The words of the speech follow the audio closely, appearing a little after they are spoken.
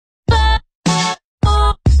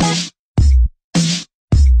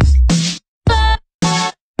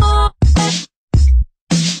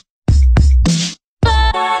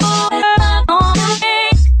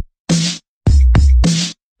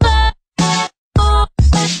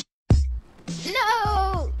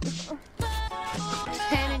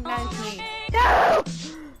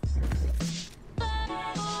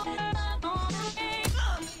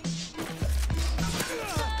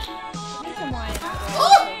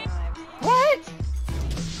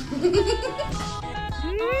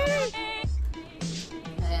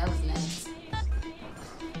That was nice.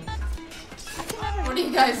 What are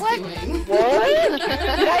you guys doing? What? Did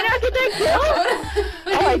I not get that kill?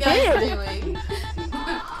 What are you guys doing?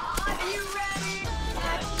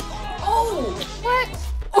 Oh! What?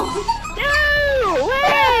 No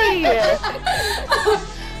way!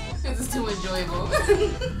 This is too enjoyable.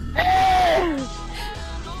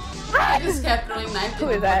 I just kept throwing knife to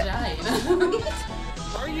the vagina.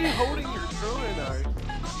 Why are you holding your throwing knife?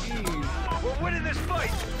 Jeez. We're winning this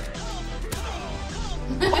fight!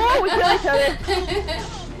 Oh, we kill each other.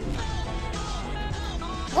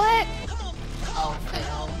 What? Oh,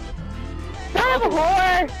 fail. Son of a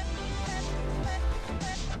whore!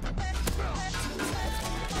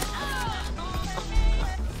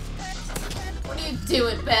 What are you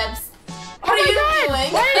doing, Babs? What Oh are you my God!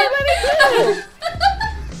 doing? Why did you let me do?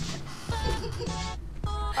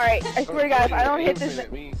 Alright, I swear to God, if I don't hit this...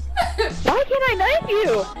 Why can't I knife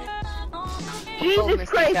you? Jesus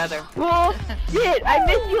Christ! Bullshit! I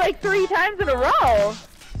missed you like 3 times in a row!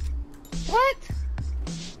 What?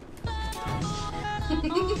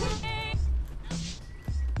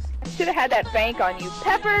 I should have had that bank on you.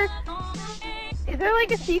 Pepper! Is there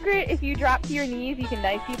like a secret if you drop to your knees you can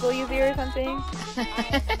knife people easier or something?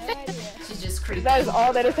 She's just creepy. That is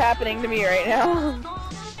all that is happening to me right now.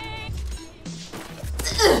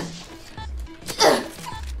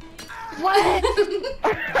 What?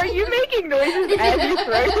 Are you making noises as you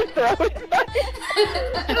throw your throat?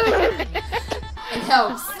 It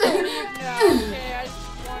helps.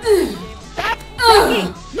 Stop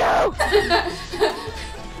fucking! No!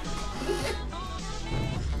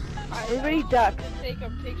 Everybody duck. Take a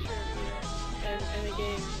picture of you in a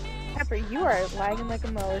game. Pepper, you are lagging like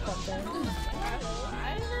a mo or something.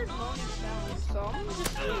 I heard moaning sounds, so I'm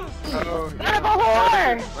just Oh, Son of a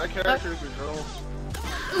whore! my character's a girl.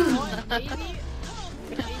 maybe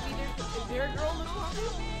is there a girl in this party?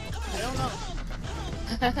 I don't know.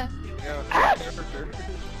 Yeah, temperature.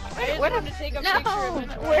 I just wanted to take a picture of it.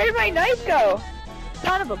 Where did my knife go?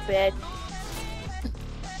 Son of a bitch.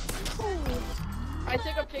 I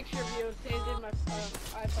took a picture of you, saved in my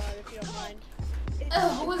iPod if you don't mind. Oh,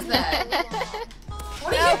 who was that?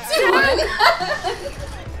 What are you doing?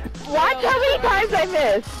 Watch how many times I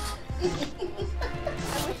missed.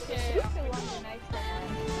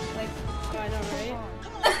 I know, right?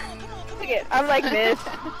 Look it, I'm like this.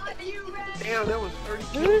 Damn, that was 30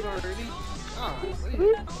 kills already. Ah,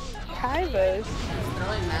 Who's Chivas?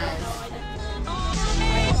 Really nice.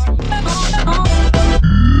 I thought you